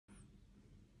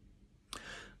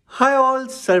Hi all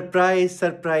surprise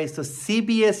surprise. तो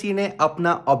CBSE ने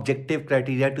अपना objective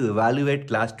criteria to evaluate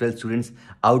class 12 students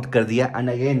out कर दिया and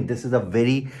again this is a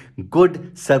very good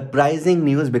surprising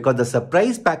news because the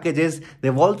surprise packages they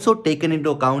have also taken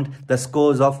into account the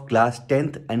scores of class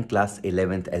 10th and class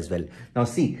 11th as well. Now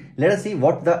see, let us see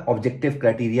what the objective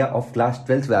criteria of class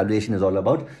 12th evaluation is all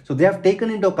about. So they have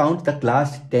taken into account the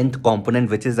class 10th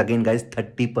component, which is again guys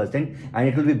 30%, and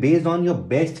it will be based on your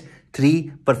best 3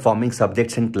 performing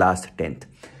subjects in class 10th.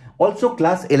 Also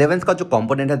class 11th का जो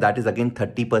component है that is again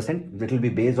 30%. It will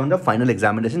be based on the final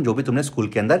examination जो भी तुमने school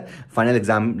के अंदर final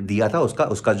exam दिया था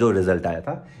उसका जो result आया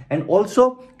था. And also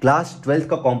class 12th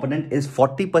का component is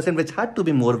 40%, which had to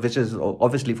be more, which is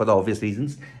obviously for the obvious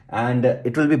reasons, and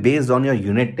it will be based on your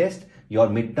unit test, your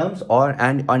midterms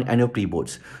and your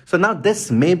pre-boards. So now this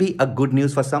may be a good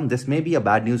news for some, this may be a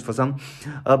bad news for some.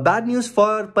 Bad news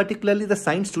for particularly the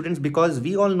science students, because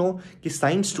we all know कि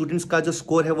science students का जो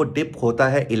score है वो dip होता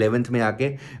है 11th में आके.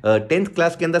 10th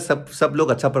class के अंदर सब लोग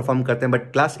अच्छा perform करते हैं, but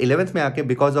class 11th में आके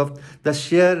because of the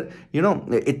sheer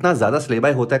इतना ज़्यादा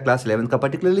syllabi होता है class 11th का,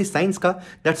 particularly science का,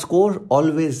 that score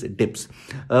always dips.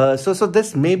 So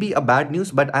this may be a bad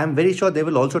news, but I am very sure they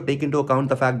will also take into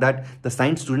account the fact that the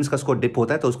science students का score dip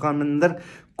होता है, तो उसका अंदर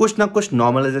कुछ ना कुछ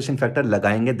नॉर्मलाइजेशन फैक्टर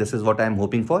लगाएंगे. This is what I am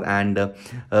hoping for and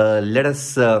let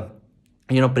us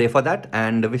pray for that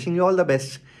and wishing you all the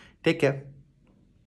best. Take care.